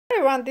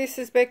everyone, this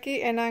is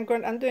Becky, and I'm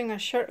doing a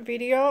short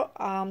video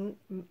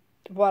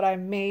what I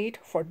made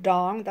for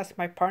Dawn, that's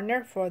my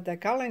partner, for the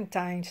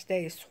Valentine's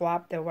Day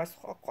swap that was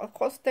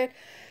hosted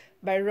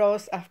by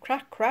Rose of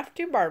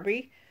Crafty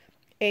Barbie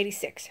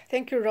 86.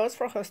 Thank you, Rose,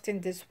 for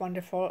hosting this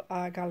wonderful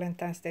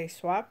Valentine's Day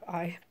swap.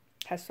 I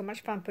had so much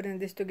fun putting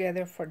this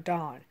together for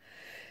Dawn.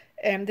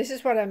 And this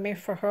is what I made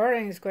for her,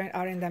 and it's going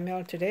out in the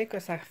mail today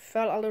because I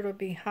fell a little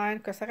behind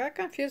because I got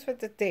confused with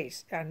the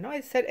dates. I know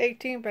it said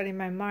 18, but in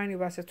my mind it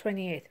was the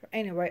 28th.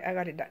 Anyway, I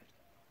got it done.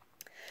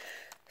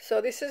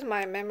 So this is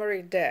my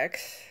Memory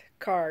Decks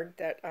card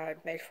that I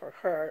made for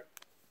her,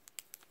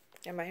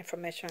 and my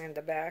information in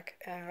the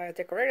back. And I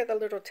decorated a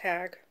little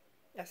tag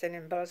as an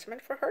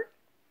embellishment for her.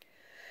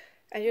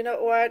 And you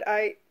know what?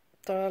 I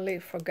totally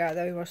forgot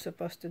that we were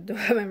supposed to do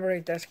a Memory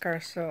Decks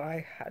card, so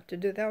I had to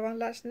do that one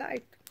last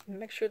night.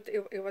 Make sure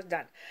it was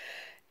done.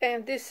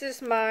 And this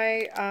is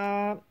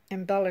my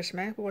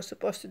embellishment. We were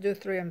supposed to do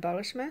 3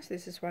 embellishments.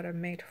 This is what I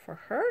made for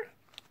her,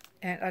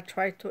 and I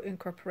tried to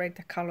incorporate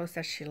the colors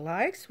that she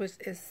likes, which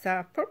is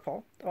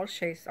purple. All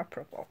shades are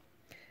purple,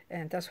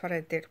 and that's what I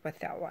did with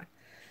that one.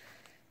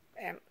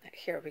 And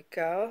here we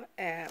go.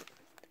 And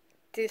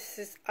this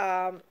is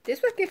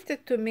this was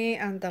gifted to me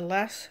on the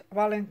last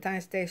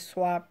Valentine's Day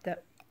swap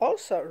that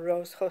also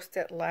Rose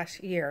hosted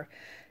last year,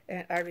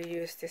 and I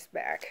reused this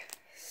bag.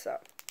 So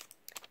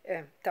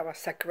that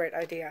was a great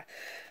idea.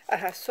 I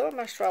had so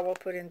much trouble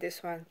putting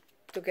this one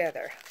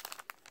together,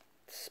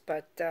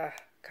 but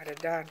got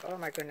it done. Oh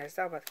my goodness,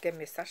 that would give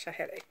me such a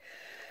headache.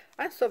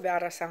 I'm so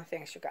bad at some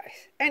things, you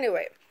guys.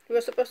 Anyway, we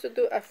were supposed to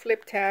do a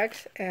flip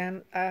tags,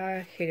 and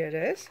here it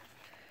is.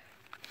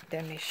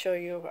 Let me show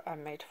you what I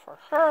made for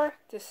her.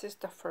 This is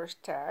the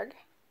first tag,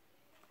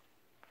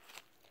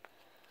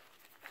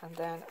 and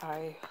then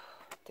I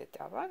did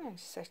that one in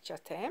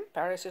Sechatem.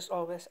 Paris is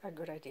always a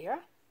good idea.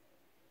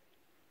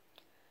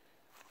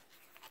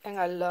 And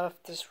I love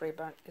this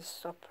ribbon. It's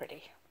so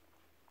pretty.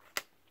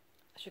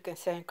 As you can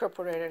see, I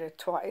incorporated it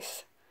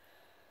twice.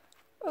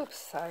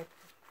 Oops, I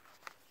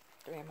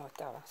removed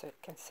that one so you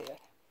can see it.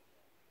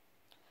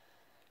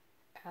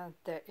 And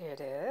there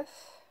it is.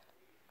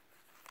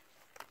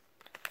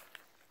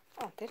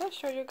 Oh, did I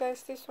show you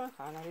guys this one?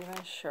 I'm not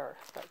even sure,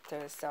 but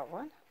there's that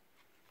one.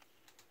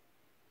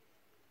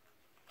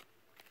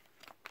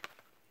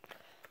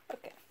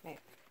 Okay, maybe.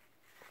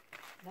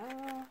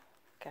 No.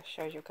 I'll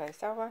show you guys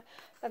that one,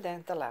 and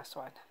then the last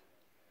one.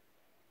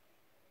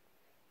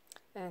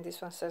 And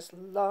this one says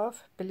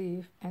love,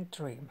 believe, and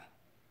dream.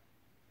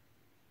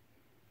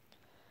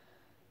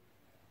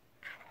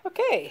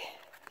 Okay,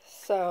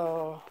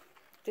 so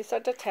these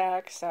are the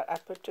tags that I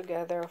put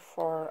together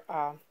for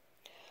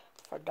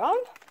Dawn,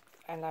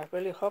 and I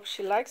really hope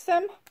she likes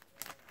them.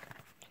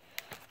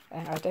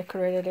 And I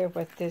decorated it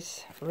with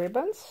these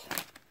ribbons.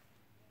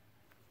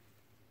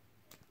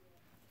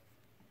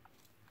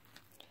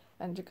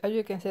 And as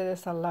you can see,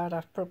 there's a lot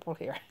of purple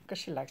here because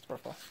she likes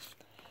purple.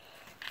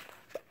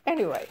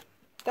 Anyway,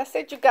 that's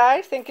it, you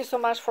guys. Thank you so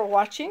much for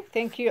watching.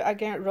 Thank you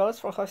again, Rose,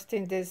 for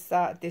hosting this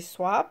this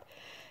swap.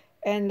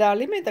 And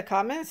leave me in the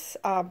comments.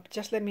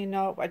 Just let me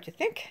know what you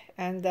think.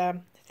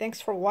 And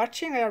thanks for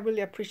watching. I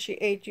really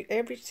appreciate you,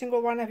 every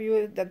single one of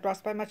you that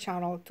drops by my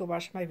channel to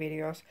watch my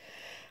videos.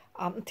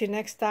 Until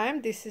next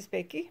time, this is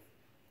Becky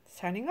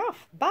signing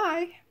off.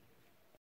 Bye.